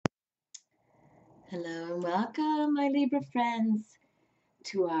Hello and welcome, my Libra friends,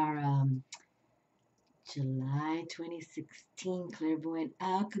 to our July 2016 Clairvoyant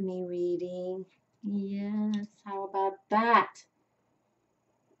Alchemy reading. Yes, how about that?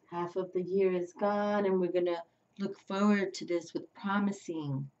 Half of the year is gone, and we're going to look forward to this with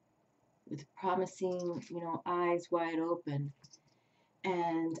promising, eyes wide open.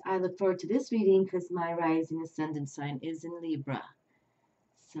 And I look forward to this reading because my rising ascendant sign is in Libra.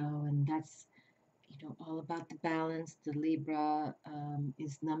 So, and that's all about the balance. The Libra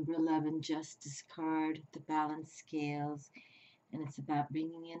is number 11, Justice card, the balance scales, and it's about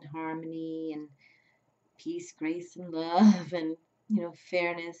bringing in harmony and peace, grace, and love, and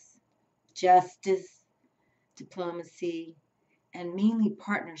fairness, justice, diplomacy, and mainly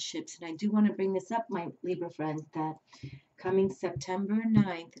partnerships. And I do want to bring this up, my Libra friends, that coming September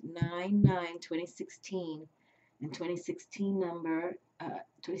 9th, 9/9/2016, and 2016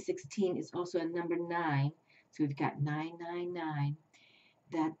 is also a number 9. So we've got 999.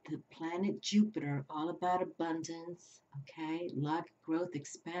 That the planet Jupiter, all about abundance, okay, luck, growth,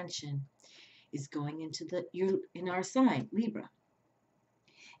 expansion, is going into in our sign, Libra.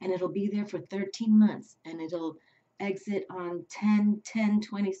 And it'll be there for 13 months, and it'll exit on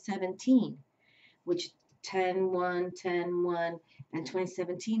 10/10/2017, which 10/1, 10/1, and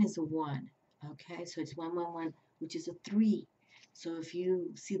 2017 is a 1. Okay, so it's 111, which is a 3. So if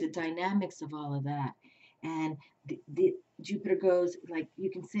you see the dynamics of all of that, and the Jupiter goes, like, you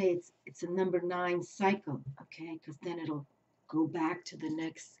can say it's a number 9 cycle, okay, because then it'll go back to the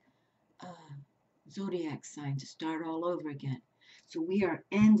next uh, zodiac sign to start all over again. So we are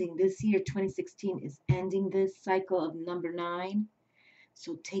ending this year. 2016 is ending this cycle of number 9.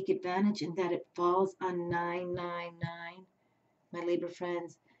 So take advantage in that it falls on 999. My Libra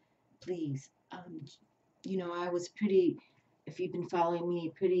friends, please. I was pretty, if you've been following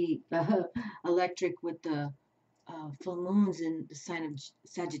me, pretty electric with the full moons in the sign of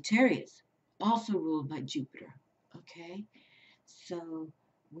Sagittarius, also ruled by Jupiter. Okay? So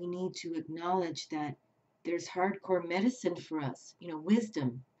we need to acknowledge that there's hardcore medicine for us,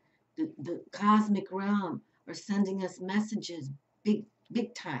 wisdom. The cosmic realm are sending us messages, big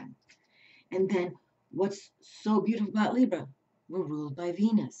time. And then what's so beautiful about Libra? We're ruled by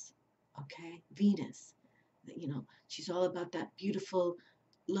Venus. Okay? Venus. She's all about that beautiful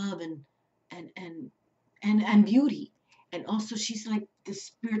love and and and beauty. And also she's like the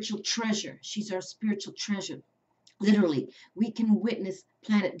spiritual treasure. She's our spiritual treasure. Literally, we can witness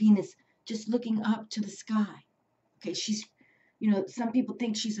planet Venus just looking up to the sky. Okay, some people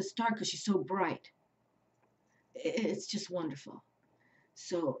think she's a star because she's so bright. It's just wonderful.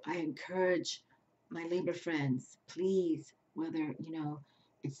 So I encourage my Libra friends, please, whether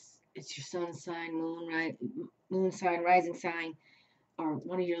it's your sun sign, moon sign, rising sign, or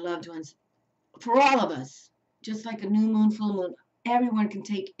one of your loved ones, for all of us, just like a new moon, full moon, everyone can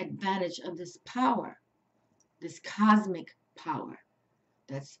take advantage of this power, this cosmic power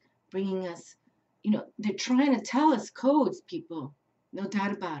that's bringing us. They're trying to tell us codes, people, no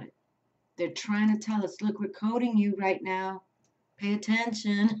doubt about it. They're trying to tell us, look, we're coding you right now. Pay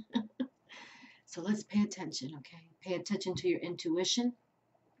attention. So let's pay attention, okay? Pay attention to your intuition.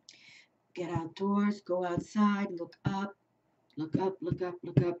 Get outdoors, go outside, look up, look up, look up,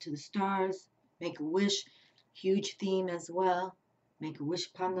 look up to the stars. Make a wish, huge theme as well. Make a wish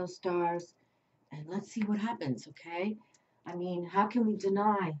upon those stars, and let's see what happens, okay? I mean, how can we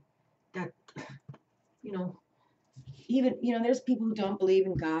deny that, you know, even, there's people who don't believe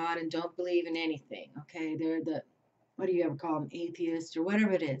in God and don't believe in anything, okay? They're what do you ever call them, atheists or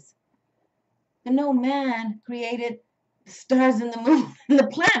whatever it is. And no man created the stars and the moon and the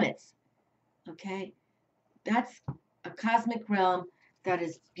planets. Okay? That's a cosmic realm that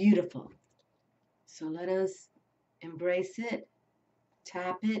is beautiful. So let us embrace it,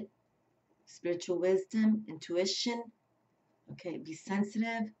 tap it, spiritual wisdom, intuition. Okay, be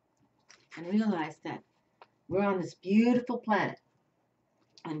sensitive and realize that we're on this beautiful planet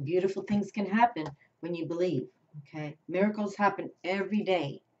and beautiful things can happen when you believe. Okay? Miracles happen every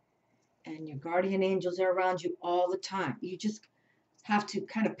day. And your guardian angels are around you all the time. You just have to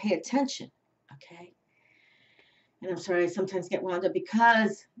kind of pay attention, okay? And I'm sorry I sometimes get wound up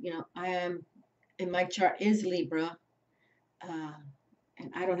because, I am, in my chart is Libra, uh,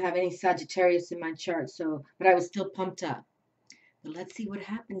 and I don't have any Sagittarius in my chart, but I was still pumped up. But let's see what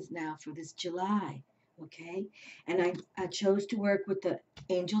happens now for this July, okay? And I chose to work with the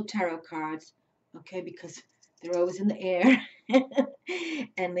Angel Tarot cards, okay, because they're always in the air.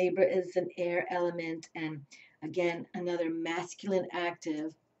 And Libra is an air element. And again, another masculine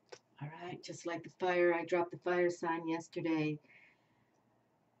active. All right, just like the fire, I dropped the fire sign yesterday.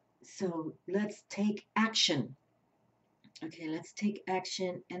 So let's take action. Okay, let's take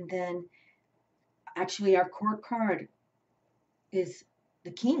action. And then actually our core card is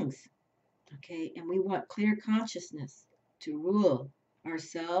the Kings. Okay, and we want clear consciousness to rule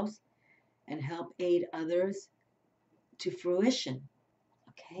ourselves and help aid others to fruition.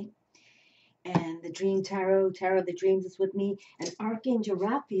 Okay, and the Dream Tarot of the Dreams is with me, and Archangel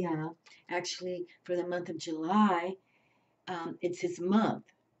Raphael, actually for the month of July, it's his month,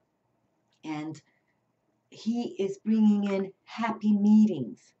 and he is bringing in happy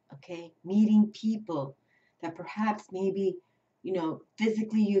meetings, okay, meeting people that perhaps maybe,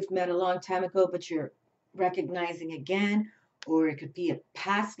 physically you've met a long time ago, but you're recognizing again, or it could be a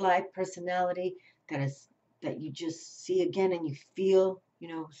past life personality that you just see again and you feel,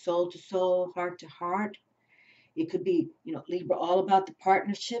 soul to soul, heart to heart. It could be, Libra, all about the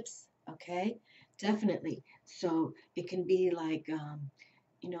partnerships, okay? Definitely. So it can be like,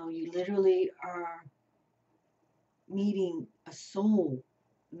 you literally are meeting a soul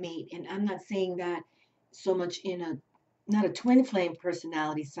mate. And I'm not saying that so much in not a twin flame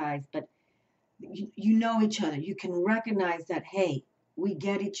personality size, but you know each other. You can recognize that, hey, we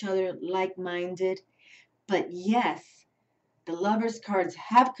get each other like minded. But yes, the lovers cards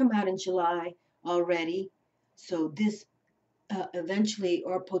have come out in July already. So this eventually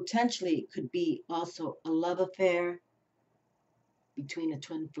or potentially could be also a love affair between a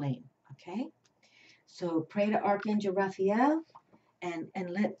twin flame. Okay? So pray to Archangel Raphael and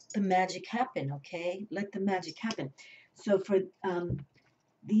let the magic happen, okay? Let the magic happen. So for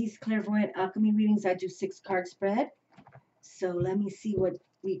these clairvoyant alchemy readings, I do 6-card spread. So let me see what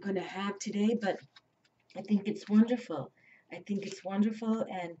we're going to have today, but I think it's wonderful. I think it's wonderful,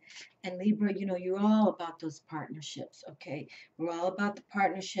 and Libra, you're all about those partnerships, okay? We're all about the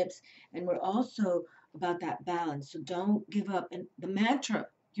partnerships, and we're also about that balance. So don't give up. And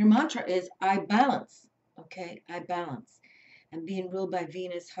your mantra is I balance, okay? I balance. And being ruled by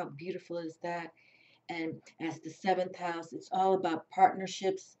Venus, how beautiful is that? And as the 7th house, it's all about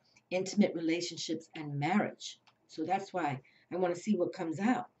partnerships, intimate relationships, and marriage. So that's why I want to see what comes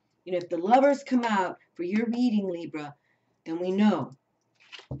out. If the lovers come out for your reading, Libra, then we know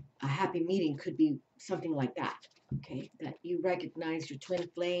a happy meeting could be something like that. Okay, that you recognize your twin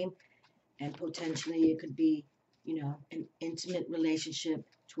flame, and potentially it could be, an intimate relationship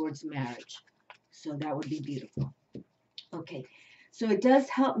towards marriage. So that would be beautiful. Okay, so it does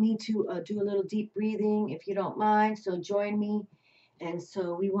help me to do a little deep breathing if you don't mind. So join me. And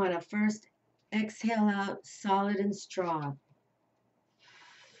so we want to first exhale out solid and strong.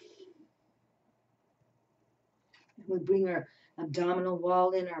 We bring our abdominal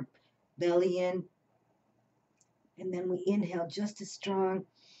wall in, our belly in, and then we inhale just as strong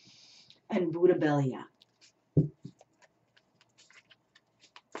and Buddha belly out.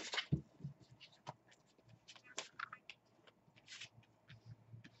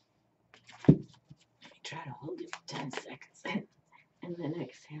 Try to hold it for 10 seconds and then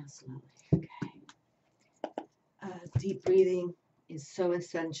exhale slowly. Okay. Deep breathing is so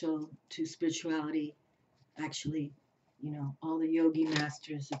essential to spirituality. Actually, all the yogi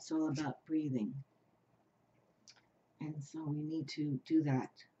masters, it's all about breathing. And so we need to do that.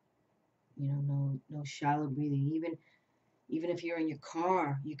 No shallow breathing. Even if you're in your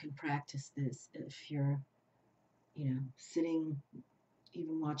car, you can practice this. If you're, sitting,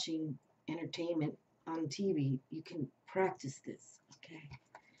 even watching entertainment on TV, you can practice this. Okay.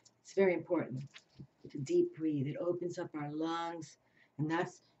 It's very important to deep breathe. It opens up our lungs, and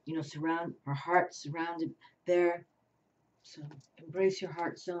that's, surround our heart surrounded there. So embrace your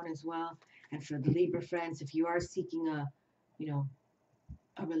heart zone as well. And for the Libra friends, if you are seeking a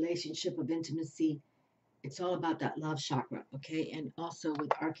relationship of intimacy, it's all about that love chakra, okay? And also with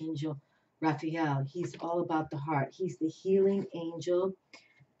Archangel Raphael, he's all about the heart. He's the healing angel,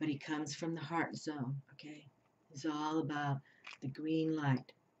 but he comes from the heart zone, okay? He's all about the green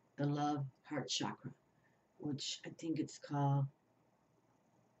light, the love heart chakra, which I think it's called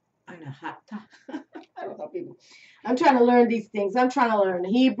Anahata. I don't know, people. I'm trying to learn these things. I'm trying to learn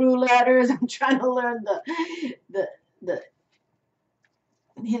Hebrew letters. I'm trying to learn the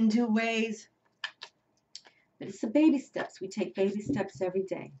Hindu ways. But it's the baby steps. We take baby steps every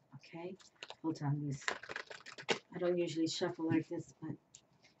day. Okay? Hold on, this. I don't usually shuffle like this, but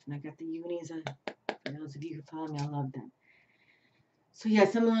and I got the unis. For those of you who follow me, I love them. So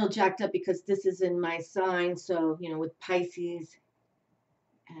yes, I'm a little jacked up because this is in my sign. So, with Pisces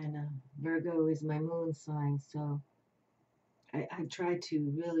and Virgo is my moon sign. So I try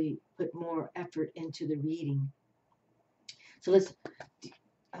to really put more effort into the reading. So let's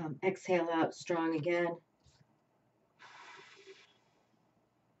exhale out strong again.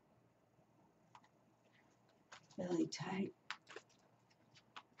 belly tight,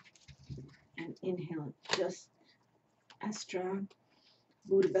 and inhale just as strong.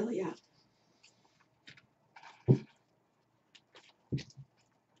 Buddha belly out.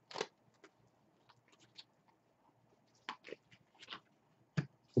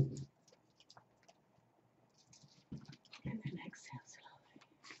 And then exhale slowly.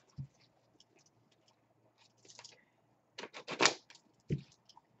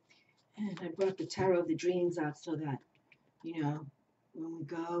 And I brought the Tarot of the Dreams out so that, you know, when we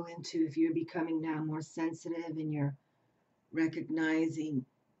go into, if you're becoming now more sensitive and you're recognizing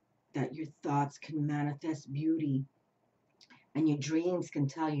that your thoughts can manifest beauty and your dreams can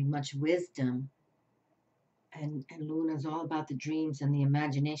tell you much wisdom. And Luna's all about the dreams and the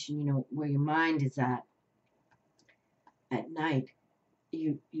imagination, you know, where your mind is at night.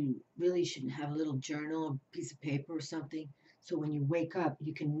 You really should have a little journal, a piece of paper or something. So when you wake up,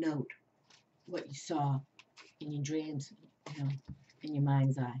 you can note what you saw in your dreams, you know, in your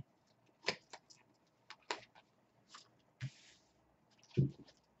mind's eye.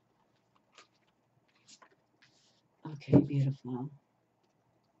 Okay, beautiful.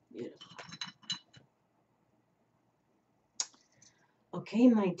 Beautiful. Okay,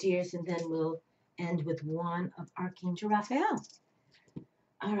 my dears, and then we'll end with one of Archangel Raphael.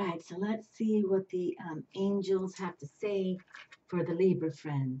 All right, so let's see what the angels have to say for the Libra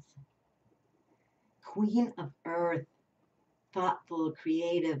friends. Queen of Earth, thoughtful,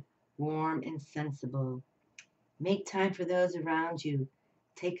 creative, warm, and sensible. Make time for those around you.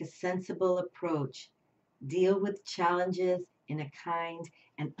 Take a sensible approach. Deal with challenges in a kind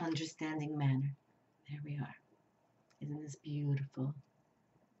and understanding manner. There we are. Isn't this beautiful?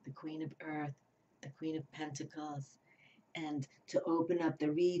 The Queen of Earth, the Queen of Pentacles. And to open up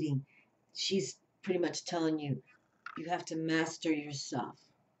the reading, she's pretty much telling you, you have to master yourself,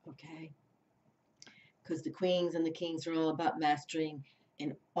 okay? Because the queens and the kings are all about mastering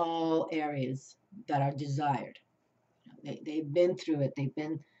in all areas that are desired. They've been through it. They've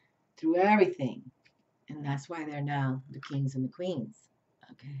been through everything. And that's why they're now the kings and the queens,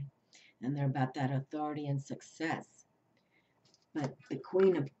 okay? And they're about that authority and success. But the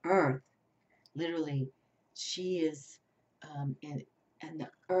Queen of Earth, literally, she is, and the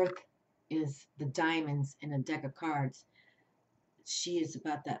Earth is the diamonds in a deck of cards. She is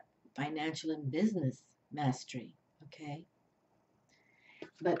about that financial and business mastery, okay?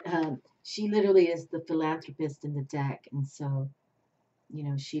 But she literally is the philanthropist in the deck, and so, you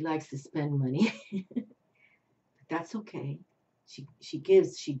know, she likes to spend money. But that's okay. She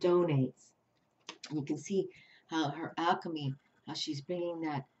gives, she donates. And you can see how her alchemy, how she's bringing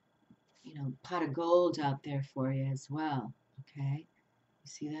that, you know, pot of gold out there for you as well, okay? You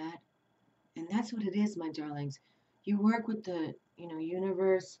see that? And that's what it is, my darlings. You work with the, you know,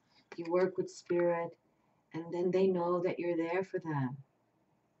 universe, you work with spirit, and then they know that you're there for them.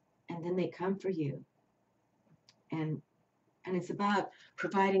 And then they come for you. And it's about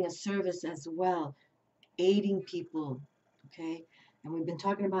providing a service as well, aiding people, okay? And we've been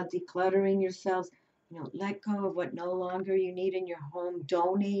talking about decluttering yourselves. You know, let go of what no longer you need in your home.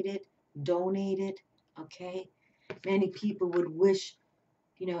 Donate it, okay? Many people would wish,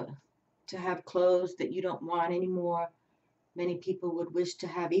 you know, to have clothes that you don't want anymore. Many people would wish to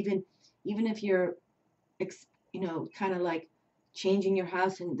have, even if you're, you know, kind of like changing your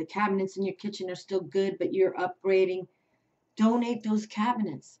house and the cabinets in your kitchen are still good, but you're upgrading. Donate those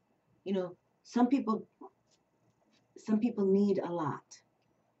cabinets. You know, some people need a lot.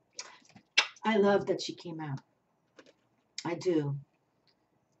 I love that she came out. I do.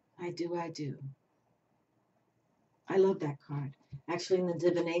 I do. I love that card. Actually, in the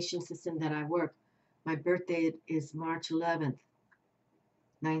divination system that I work, my birthday is March 11th,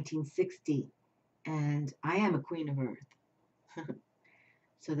 1960, and I am a Queen of Earth.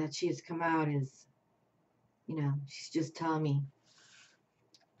 So that she has come out is, you know, she's just telling me,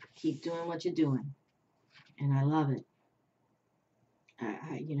 keep doing what you're doing. And I love it.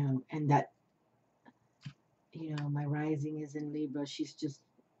 You know, and that, you know, my rising is in Libra. She's just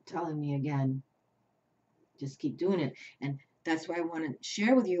telling me again, just keep doing it. And that's why I want to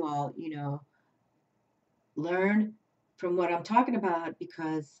share with you all, you know, learn from what I'm talking about,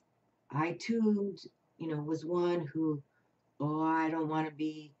 because I too, you know, was one who, oh, I don't want to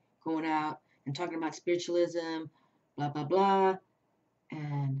be going out and talking about spiritualism, blah, blah, blah.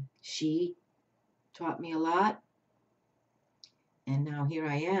 And she taught me a lot. And now here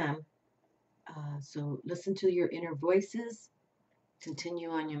I am. So listen to your inner voices. Continue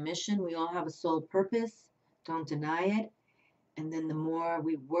on your mission. We all have a soul purpose. Don't deny it. And then the more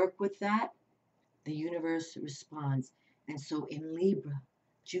we work with that, the universe responds. And so in Libra,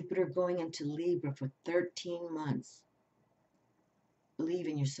 Jupiter going into Libra for 13 months. Believe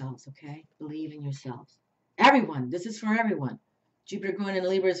in yourselves, okay? Believe in yourselves. Everyone, this is for everyone. Jupiter going into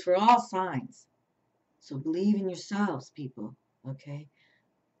Libra is for all signs. So believe in yourselves, people, okay?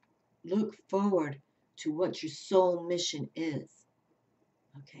 Look forward to what your soul mission is,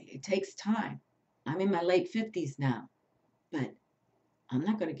 okay? It takes time. I'm in my late 50s now, but I'm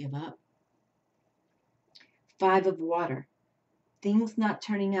not going to give up. 5 of water. Things not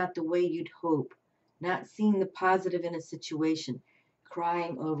turning out the way you'd hope. Not seeing the positive in a situation.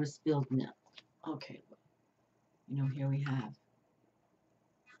 Crying over spilled milk. Okay, here we have.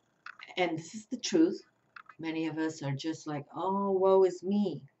 And this is the truth. Many of us are just like, oh, woe is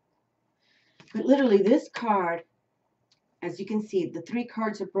me. But literally, this card, as you can see, the 3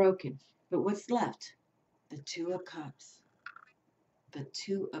 cards are broken. But what's left? The 2 of Cups. The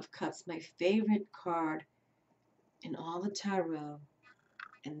 2 of Cups, my favorite card in all the tarot.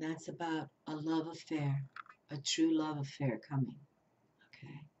 And that's about a love affair, a true love affair coming.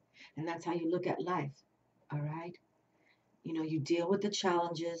 Okay? And that's how you look at life. All right? You deal with the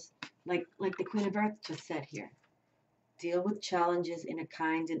challenges, like the Queen of Earth just said here. Deal with challenges in a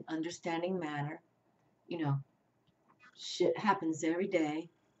kind and understanding manner. Shit happens every day.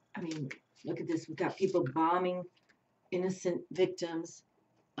 I mean, look at this. We've got people bombing innocent victims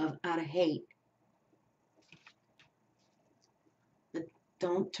out of hate. But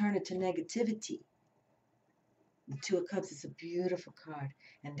don't turn it to negativity. The 2 of Cups is a beautiful card.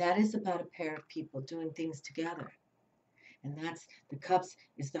 And that is about a pair of people doing things together. And that's, the Cups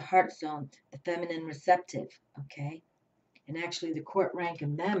is the heart zone, the feminine receptive, okay? And actually the court rank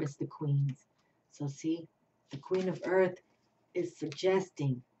in them is the Queens. So see, the Queen of Earth is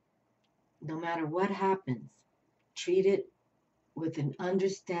suggesting, no matter what happens, treat it with an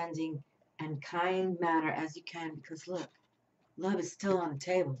understanding and kind manner as you can, because look, love is still on the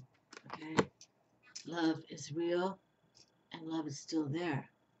table, okay? Love is real, and love is still there.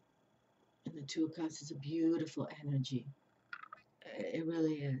 And the 2 of Cups is a beautiful energy. It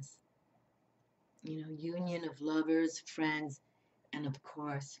really is. Union of lovers, friends, and of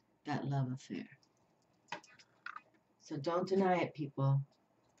course, that love affair. So don't deny it, people.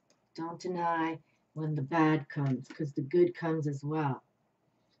 Don't deny when the bad comes, because the good comes as well,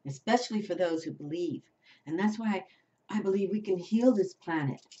 especially for those who believe. And that's why I believe we can heal this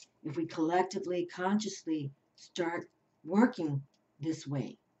planet if we collectively, consciously start working this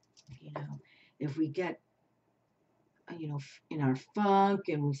way. If we get, in our funk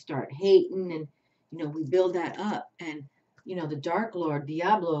and we start hating and, we build that up. And, the Dark Lord,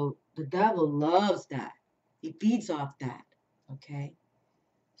 Diablo, the devil loves that. He feeds off that. Okay.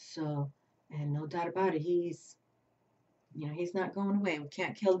 So, and no doubt about it, he's not going away. We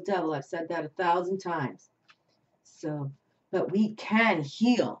can't kill the devil. I've said that 1,000 times. So, but we can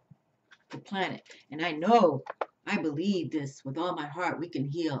heal the planet. And I believe this with all my heart. We can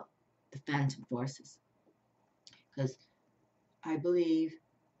heal the phantom forces. Because I believe,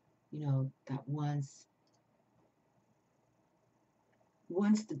 that once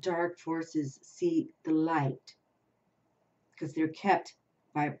the dark forces see the light, because they're kept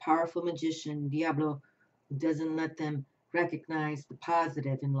by a powerful magician, Diablo, who doesn't let them recognize the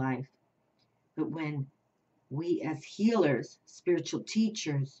positive in life. But when we as healers, spiritual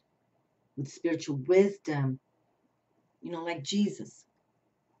teachers, with spiritual wisdom, like Jesus,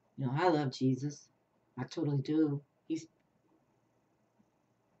 I love Jesus. I totally do.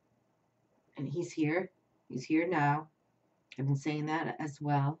 He's here. He's here now. I've been saying that as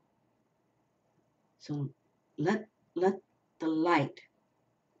well. So let the light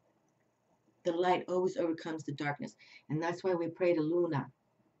always overcomes the darkness. And that's why we pray to Luna.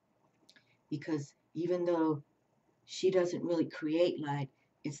 Because even though she doesn't really create light,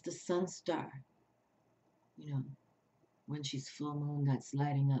 it's the sun star, when she's full moon, that's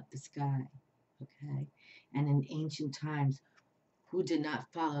lighting up the sky. Okay. And in ancient times, who did not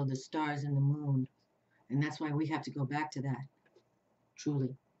follow the stars and the moon? And that's why we have to go back to that.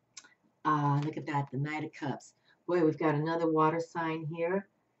 Truly. Look at that, the Knight of Cups. Boy, we've got another water sign here.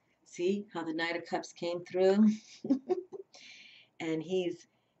 See how the Knight of Cups came through? And he's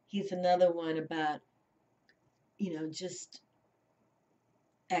another one about, just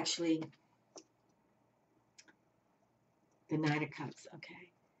actually the Knight of Cups.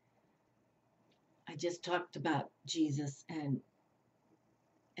 Okay. I just talked about Jesus, and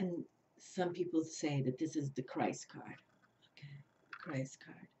some people say that this is the Christ card. Okay. Christ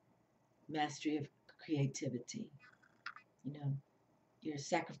card. Mastery of creativity. You're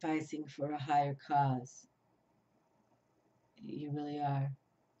sacrificing for a higher cause. You really are.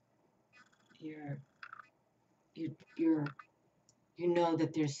 You're you know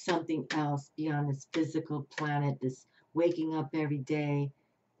that there's something else beyond this physical planet, this waking up every day,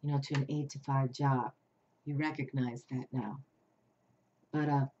 to an 8 to 5 job. You recognize that now. But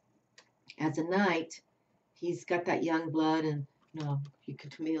as a knight, he's got that young blood, and he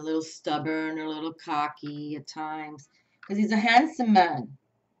could be a little stubborn or a little cocky at times, because he's a handsome man.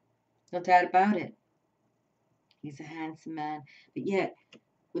 No doubt about it. He's a handsome man. But yet,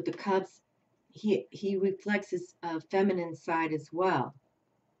 with the Cubs, he reflects his feminine side as well,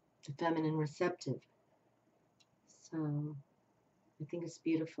 the feminine receptive. So I think it's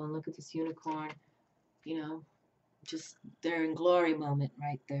beautiful. And look at this unicorn, just their in glory moment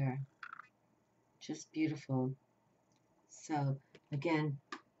right there. Just beautiful. So again,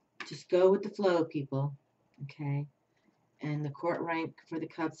 just go with the flow, people. Okay. And the court rank for the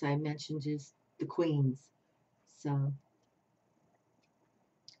Cubs I mentioned is the Queens. So,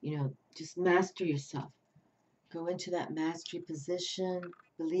 just master yourself. Go into that mastery position.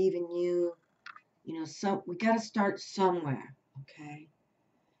 Believe in you. We got to start somewhere, okay?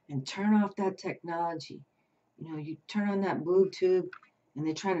 And turn off that technology. You turn on that boob tube, and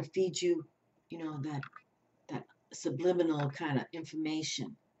they try to feed you, that subliminal kind of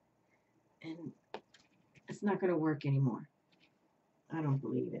information, and it's not going to work anymore. I don't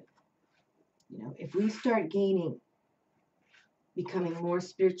believe it. If we start becoming more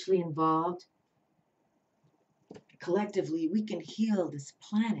spiritually involved, collectively, we can heal this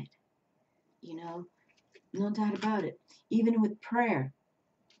planet. No doubt about it. Even with prayer,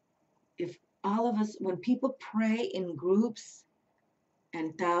 if all of us, when people pray in groups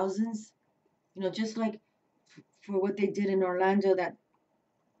and thousands, just like for what they did in Orlando, that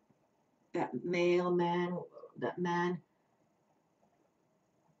man,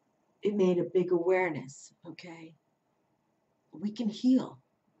 it made a big awareness, okay? We can heal.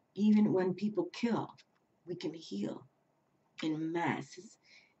 Even when people kill, we can heal in masses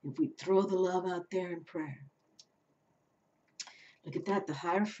if we throw the love out there in prayer. Look at that, the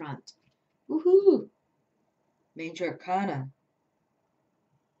Hierophant. Woohoo! Major Arcana.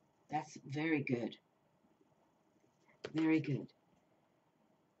 That's very good. Very good.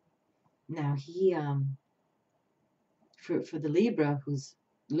 Now he for the Libra who's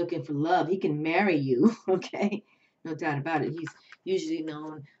looking for love, he can marry you, okay? No doubt about it. He's usually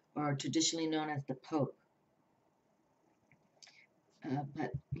known or traditionally known as the Pope.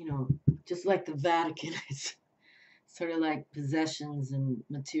 But just like the Vatican, it's sort of like possessions and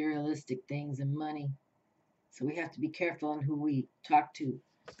materialistic things and money. So we have to be careful on who we talk to,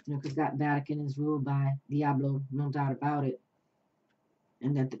 because that Vatican is ruled by Diablo, no doubt about it.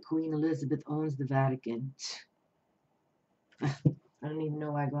 And that the Queen Elizabeth owns the Vatican. I don't even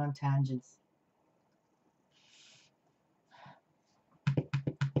know why I go on tangents.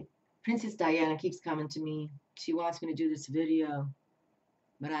 Princess Diana keeps coming to me. She wants me to do this video,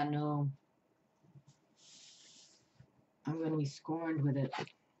 but I know I'm going to be scorned with it.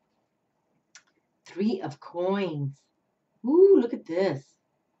 3 of coins. Ooh, look at this.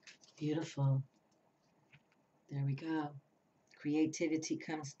 Beautiful. There we go. Creativity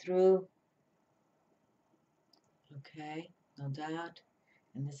comes through. Okay, no doubt.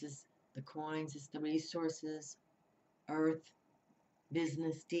 And this is the coins. It's the resources, earth,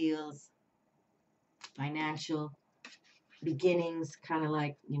 business deals, financial beginnings, kind of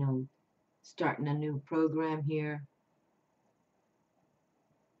like, starting a new program here.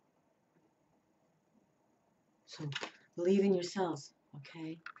 So believe in yourselves,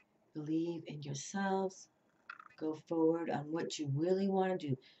 okay? Believe in yourselves. Go forward on what you really want to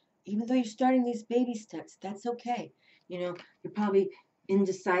do. Even though you're starting these baby steps, that's okay. You're probably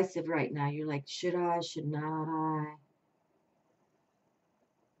indecisive right now. You're like, should I, should not I?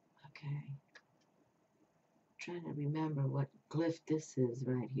 Okay. Trying to remember what glyph this is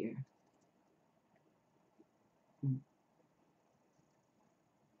right here.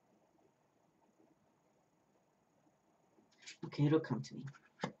 Okay, it'll come to me.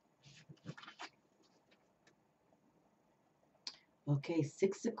 Okay,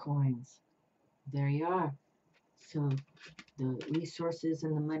 6 of coins. There you are. So the resources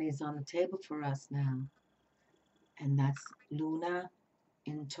and the money is on the table for us now. And that's Luna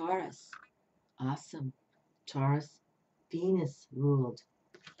in Taurus. Awesome. Taurus, Venus ruled.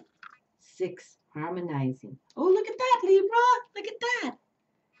 6, harmonizing. Oh, look at that, Libra. Look at that.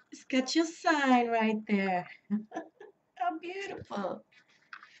 It's got your sign right there. How beautiful.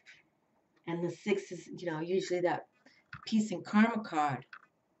 And the 6 is, usually that peace and karma card.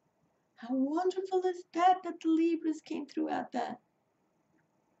 How wonderful is that the Libras came throughout that?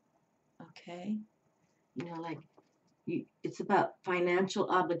 Okay. It's about financial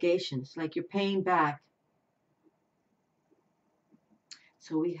obligations, like you're paying back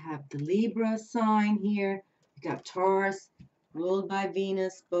So we have the Libra sign here. We got Taurus, ruled by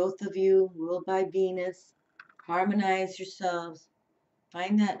Venus. Both of you ruled by Venus. Harmonize yourselves.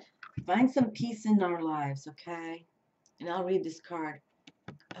 Find some peace in our lives, okay? And I'll read this card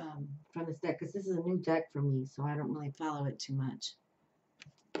from this deck because this is a new deck for me, so I don't really follow it too much.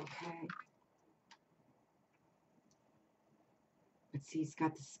 Okay. Let's see, it's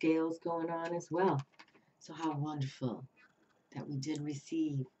got the scales going on as well. So how wonderful that we did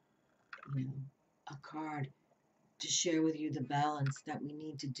receive, a card to share with you the balance that we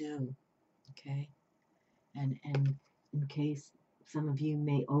need to do. Okay. And in case some of you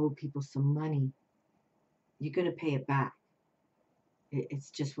may owe people some money, you're going to pay it back. It's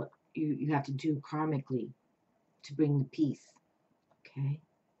just what you have to do karmically to bring the peace. Okay?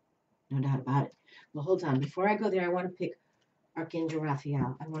 No doubt about it. Well, hold on. Before I go there, I want to pick Archangel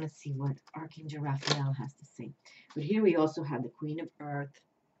Raphael. I want to see what Archangel Raphael has to say. But here we also have the Queen of Earth.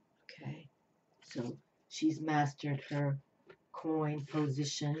 Okay? So she's mastered her coin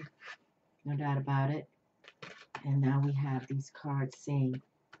position. No doubt about it. And now we have these cards saying,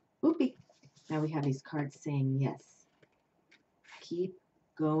 oopie. Now we have these cards saying yes. Keep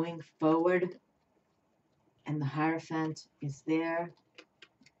going forward. And the Hierophant is there.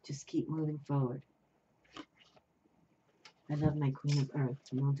 Just keep moving forward. I love my Queen of Earth.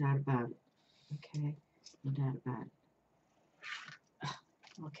 No doubt about it. Okay? No doubt about it.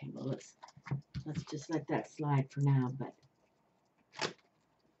 Okay, well, let's just let that slide for now. But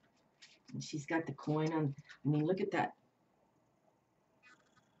she's got the coin on. I mean, look at that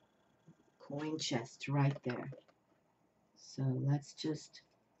coin chest right there. So let's just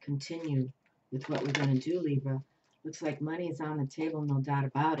continue with what we're going to do, Libra. Looks like money is on the table, no doubt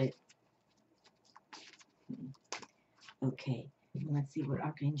about it. Okay, let's see what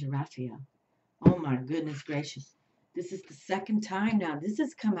Archangel Raphael. Oh my goodness gracious. This is the second time now this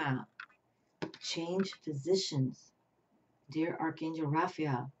has come out. Change physicians. Dear Archangel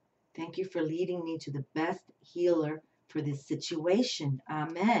Raphael, thank you for leading me to the best healer for this situation.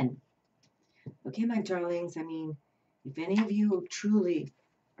 Amen. Okay, my darlings, I mean, if any of you truly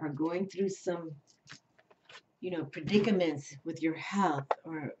are going through some, predicaments with your health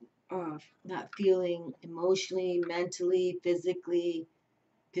or not feeling emotionally, mentally, physically,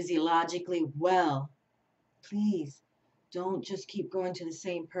 physiologically well, please don't just keep going to the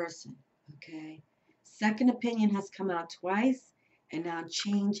same person, okay? Second opinion has come out twice, and now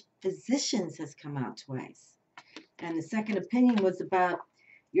change physicians has come out twice. And the second opinion was about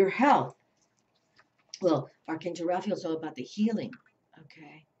your health. Well, Archangel Raphael is all about the healing,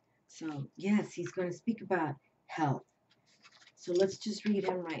 okay? So, yes, he's going to speak about health. So let's just read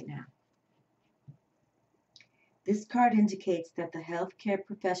him right now. This card indicates that the healthcare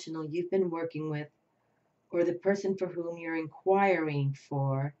professional you've been working with or the person for whom you're inquiring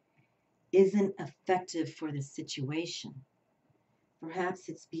for isn't effective for the situation. Perhaps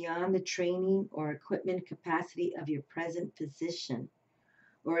it's beyond the training or equipment capacity of your present physician,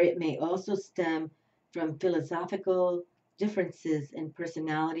 or it may also stem from philosophical differences in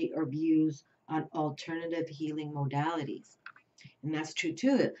personality or views on alternative healing modalities. And that's true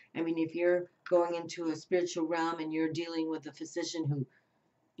too. I mean, if you're going into a spiritual realm and you're dealing with a physician who,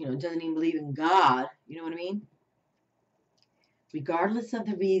 doesn't even believe in God, you know what I mean? Regardless of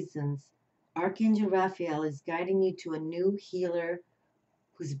the reasons, Archangel Raphael is guiding you to a new healer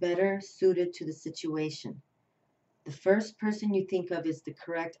who's better suited to the situation. The first person you think of is the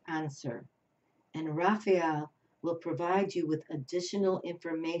correct answer, and Raphael will provide you with additional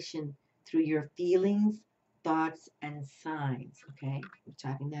information through your feelings, thoughts, and signs. Okay? We're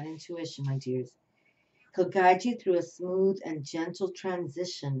tapping that intuition, my dears. He'll guide you through a smooth and gentle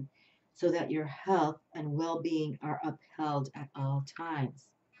transition so that your health and well-being are upheld at all times.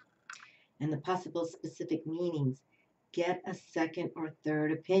 And the possible specific meanings. Get a second or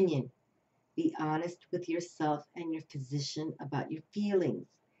third opinion. Be honest with yourself and your physician about your feelings.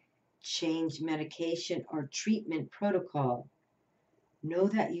 Change medication or treatment protocol. Know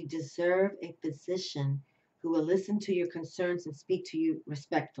that you deserve a physician who will listen to your concerns and speak to you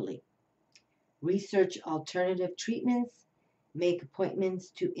respectfully. Research alternative treatments. Make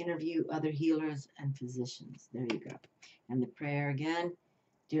appointments to interview other healers and physicians. There you go. And the prayer again.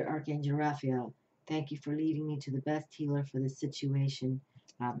 Dear Archangel Raphael, thank you for leading me to the best healer for this situation.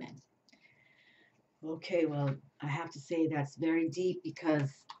 Amen. Okay, well, I have to say that's very deep because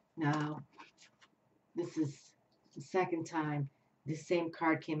now this is the second time this same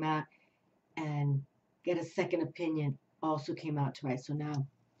card came out, and get a second opinion also came out twice. So now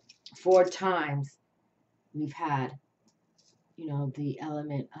 4 times we've had, the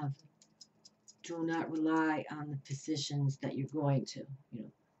element of do not rely on the physicians that you're going to.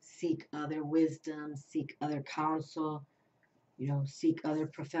 Seek other wisdom, seek other counsel, seek other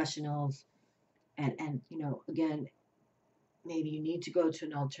professionals. And again, maybe you need to go to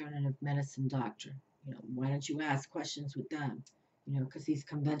an alternative medicine doctor. Why don't you ask questions with them? Because these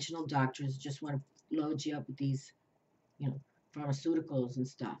conventional doctors just want to load you up with these, you know, pharmaceuticals and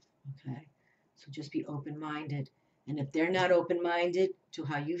stuff. Okay. So just be open minded. And if they're not open minded to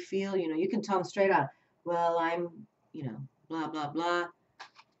how you feel, you can tell them straight out, well, I'm, blah, blah, blah.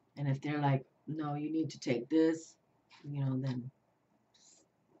 And if they're like, no, you need to take this, then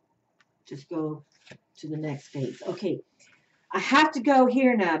just go to the next phase. Okay. I have to go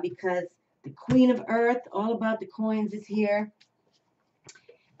here now because the Queen of Earth, all about the coins, is here.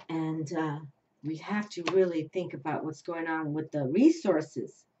 And we have to really think about what's going on with the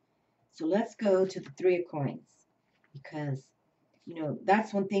resources. So let's go to the Three of Coins because,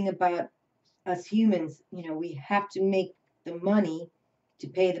 that's one thing about us humans. We have to make the money to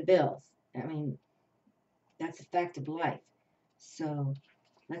pay the bills. I mean, that's a fact of life. So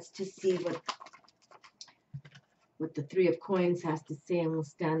let's just see what the Three of Coins has to say, and we'll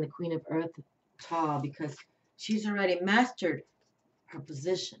stand the Queen of Earth tall because she's already mastered her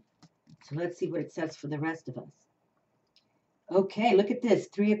position. So let's see what it says for the rest of us. Okay, look at this.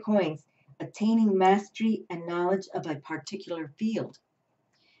 Three of Coins. Attaining mastery and knowledge of a particular field.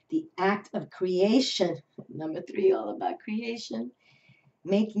 The act of creation. Number 3, all about creation.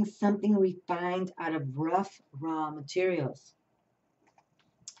 Making something refined out of rough, raw materials.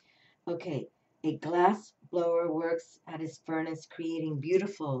 Okay, a glass blower works at his furnace creating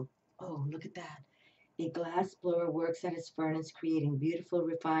beautiful. Oh, look at that. A glass blower works at his furnace creating beautiful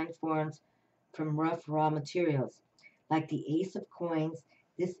refined forms from rough raw materials. Like the Ace of Coins,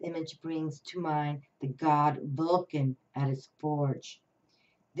 this image brings to mind the god Vulcan at his forge.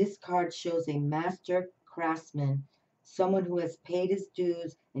 This card shows a master craftsman, someone who has paid his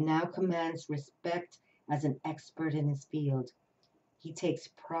dues and now commands respect as an expert in his field. He takes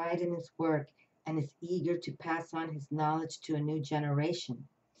pride in his work and is eager to pass on his knowledge to a new generation.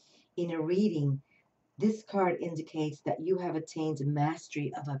 In a reading, this card indicates that you have attained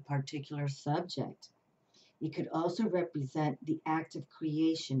mastery of a particular subject. It could also represent the act of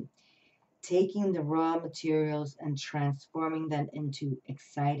creation, taking the raw materials and transforming them into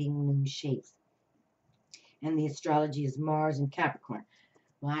exciting new shapes. And the astrology is Mars and Capricorn.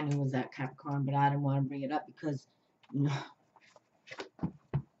 Well, I knew it was that Capricorn, but I didn't want to bring it up because,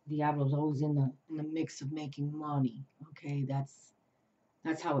 Diablo's always in the mix of making money. Okay,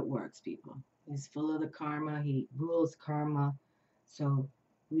 that's how it works, people. He's full of the karma. He rules karma. So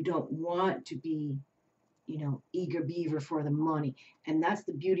we don't want to be, eager beaver for the money. And that's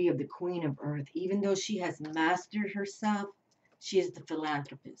the beauty of the Queen of Earth. Even though she has mastered herself, she is the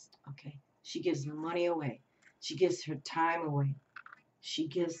philanthropist. Okay, she gives money away. She gives her time away. She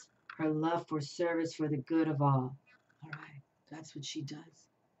gives her love for service for the good of all. All right, that's what she does.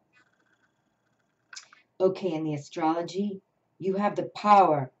 Okay, in the astrology, you have the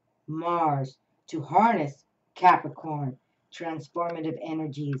power, Mars, to harness Capricorn, transformative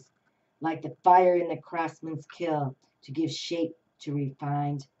energies, like the fire in the craftsman's kiln, to give shape to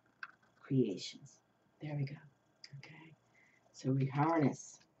refined creations. There we go. Okay, so we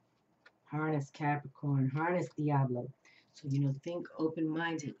harness Capricorn, harness Diablo. So, think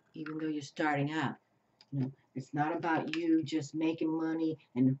open-minded, even though you're starting out. It's not about you just making money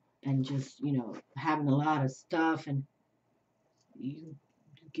and just, having a lot of stuff, and you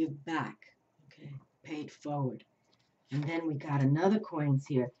give back, okay, pay it forward. And then we got another coins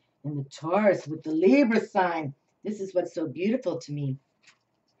here in the Taurus with the Libra sign. This is what's so beautiful to me.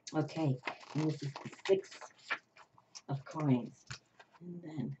 Okay, and this is the 6 of coins. And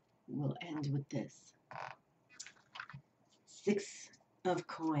then we'll end with this. 6 of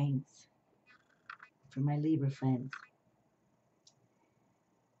coins for my Libra friends.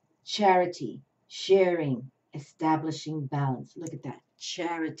 Charity, sharing, establishing balance. Look at that.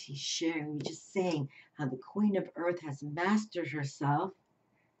 Charity, sharing. We're just saying how the Queen of Earth has mastered herself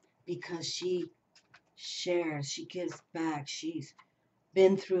because she shares, she gives back. She's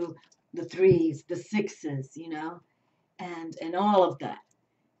been through the 3s, the 6s, and all of that.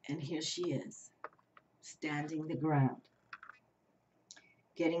 And here she is, standing the ground,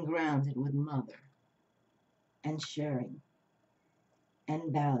 getting grounded with Mother, and sharing,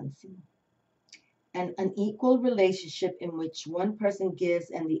 and balancing. An unequal relationship in which one person gives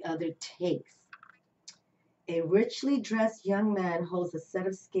and the other takes. A richly dressed young man holds a set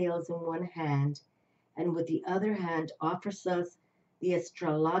of scales in one hand, and with the other hand offers us the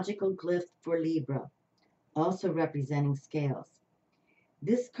astrological glyph for Libra, also representing scales.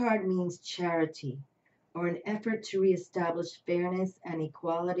 This card means charity, or an effort to reestablish fairness and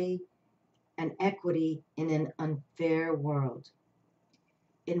equality and equity in an unfair world.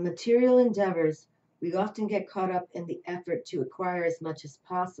 In material endeavors, we often get caught up in the effort to acquire as much as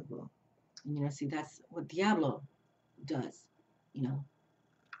possible. And, see, that's what Diablo does. You know,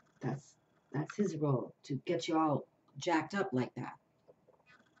 that's that's his role, to get you all jacked up like that.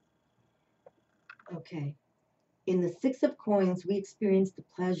 Okay. In the Six of Coins, we experience the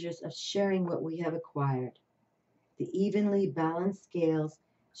pleasures of sharing what we have acquired. The evenly balanced scales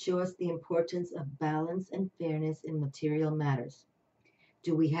show us the importance of balance and fairness in material matters.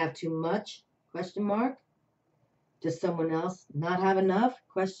 Do we have too much? Question mark. Does someone else not have enough?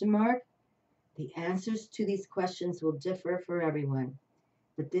 Question mark. The answers to these questions will differ for everyone,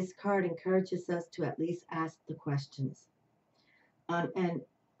 but this card encourages us to at least ask the questions. On an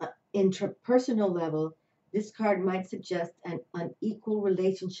interpersonal level, this card might suggest an unequal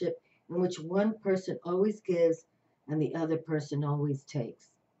relationship in which one person always gives and the other person always takes.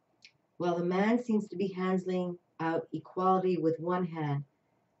 While the man seems to be handling out equality with one hand,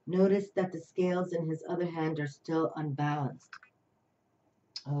 notice that the scales in his other hand are still unbalanced.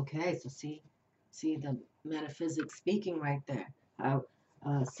 Okay, so see the metaphysics speaking right there. How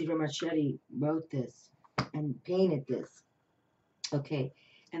Cedar Marchetti wrote this and painted this. Okay,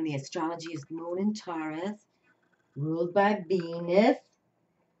 and the astrology is Moon in Taurus, ruled by Venus.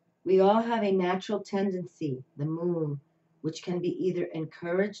 We all have a natural tendency, the moon, which can be either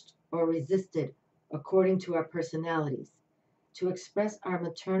encouraged or resisted according to our personalities, to express our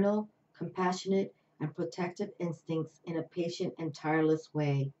maternal, compassionate, and protective instincts in a patient and tireless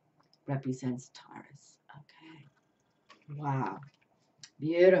way. Represents Taurus. Okay. Wow.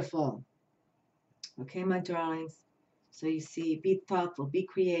 Beautiful. Okay, my darlings. So you see, be thoughtful, be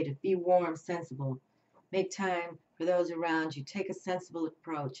creative, be warm, sensible. Make time for those around you. Take a sensible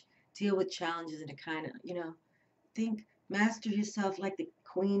approach. Deal with challenges in a kind of, think, master yourself like the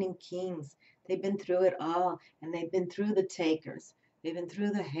queen and kings. They've been through it all, and they've been through the takers. They've been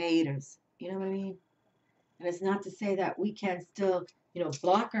through the haters. You know what I mean? And it's not to say that we can't still,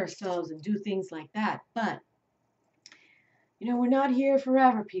 block ourselves and do things like that. But, we're not here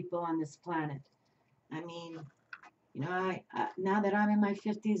forever, people on this planet. I mean, I now that I'm in my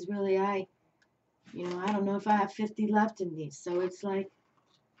 50s, really, I don't know if I have 50 left in me. So it's like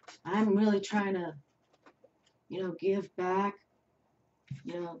I'm really trying to, give back.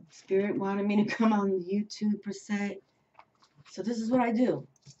 Spirit wanted me to come on YouTube per se. So this is what I do.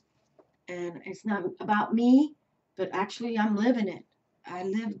 And it's not about me, but actually I'm living it. I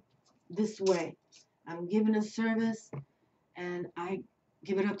live this way. I'm giving a service and I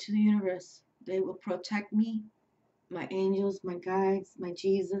give it up to the universe. They will protect me, my angels, my guides, my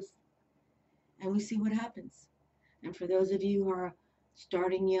Jesus, and we see what happens. And for those of you who are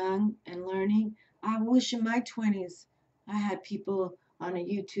starting young and learning, I wish in my 20s I had people on a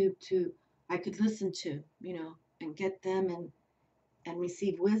YouTube I could listen to, and get them and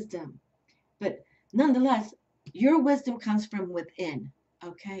receive wisdom. But nonetheless, your wisdom comes from within,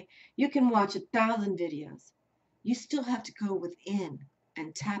 okay? You can watch 1,000 videos. You still have to go within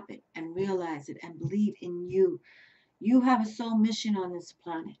and tap it and realize it and believe in you. You have a soul mission on this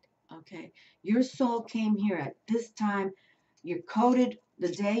planet, okay? Your soul came here at this time. You're coded the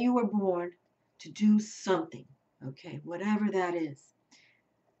day you were born to do something, okay? Whatever that is.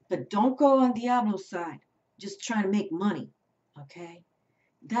 But don't go on Diablo's side, just trying to make money, okay?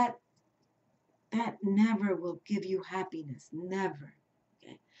 That never will give you happiness. Never.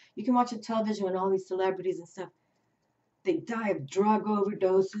 Okay? You can watch a television when all these celebrities and stuff, they die of drug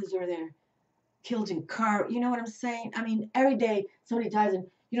overdoses or they're killed in car. You know what I'm saying? I mean, every day somebody dies and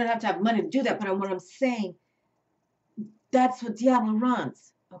you don't have to have money to do that. But what I'm saying, that's what Diablo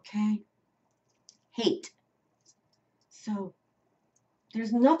runs. Okay? Hate. So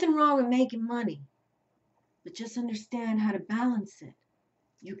there's nothing wrong with making money. But just understand how to balance it.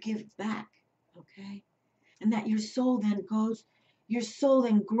 You give back. Okay? And that your soul then grows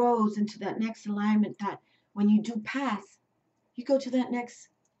into that next alignment that when you do pass, you go to that next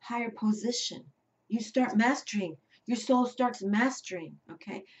higher position. You start mastering. Your soul starts mastering,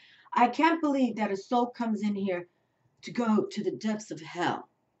 okay? I can't believe that a soul comes in here to go to the depths of hell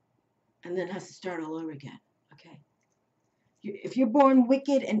and then has to start all over again, okay? If you're born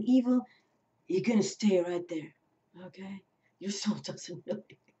wicked and evil, you're going to stay right there, okay? Your soul doesn't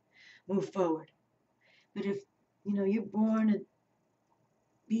really move forward. But if you're born to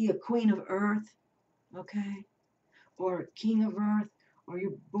be a queen of earth, okay, or a king of earth, or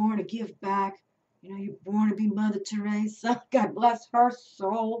you're born to give back, you're born to be Mother Teresa, God bless her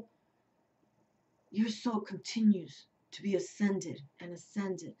soul, your soul continues to be ascended and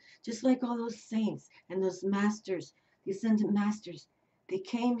ascended. Just like all those saints and those masters, the ascended masters, they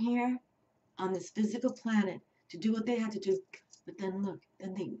came here on this physical planet to do what they had to do. But then look,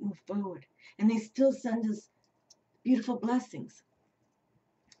 then they move forward. And they still send us beautiful blessings.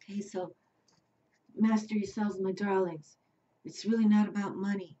 Okay, so master yourselves, my darlings. It's really not about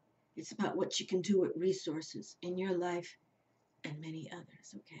money. It's about what you can do with resources in your life and many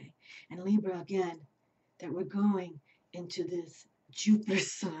others, okay? And Libra, again, that we're going into this Jupiter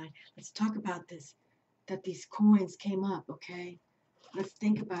sign. Let's talk about this, that these coins came up, okay? Let's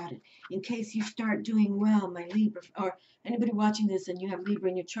think about it. In case you start doing well, my Libra, or anybody watching this and you have Libra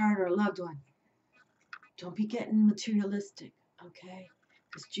in your chart or a loved one, don't be getting materialistic, okay?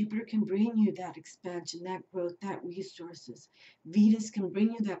 Because Jupiter can bring you that expansion, that growth, that resources. Venus can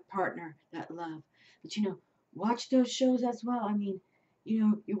bring you that partner, that love. But watch those shows as well. I mean,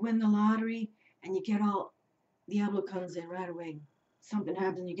 you win the lottery and you get all, Diablo comes in right away. Something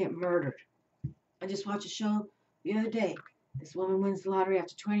happens and you get murdered. I just watched a show the other day. This woman wins the lottery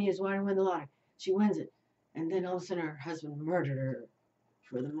after 20 years wanting to win the lottery. She wins it. And then all of a sudden her husband murdered her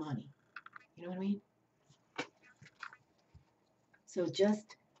for the money. You know what I mean? So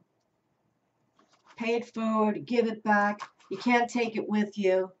just pay it forward, give it back. You can't take it with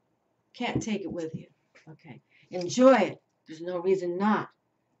you. Can't take it with you. Okay. Enjoy it. There's no reason not.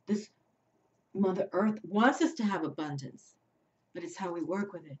 This Mother Earth wants us to have abundance, but it's how we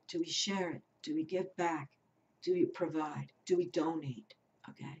work with it. Do we share it? Do we give back? Do we provide? Do we donate?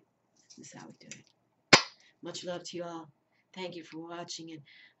 Okay. This is how we do it. Much love to you all. Thank you for watching. And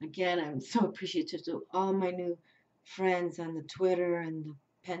again, I'm so appreciative to all my new friends on the Twitter and the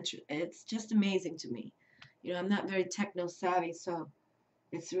Pinterest. It's just amazing to me. I'm not very techno savvy, so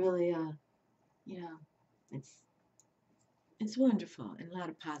it's really, it's wonderful in a lot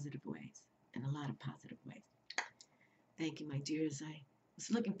of positive ways. In a lot of positive ways. Thank you, my dears. I was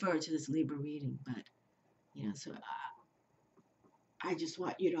looking forward to this Libra reading, but so I just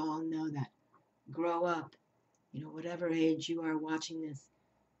want you to all know that grow up. Whatever age you are watching this,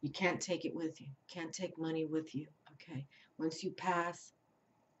 you can't take it with you. Can't take money with you. Okay. Once you pass,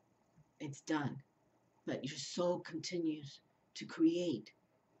 it's done. But your soul continues to create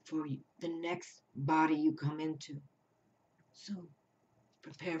for the next body you come into. So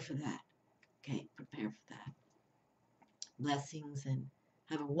prepare for that. Okay, prepare for that. Blessings and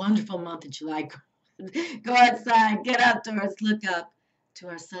have a wonderful month of July. Go outside, get outdoors, look up to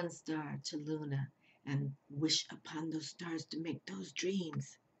our sun star, to Luna, and wish upon those stars to make those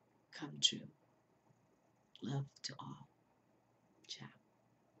dreams come true. Love to all. Ciao.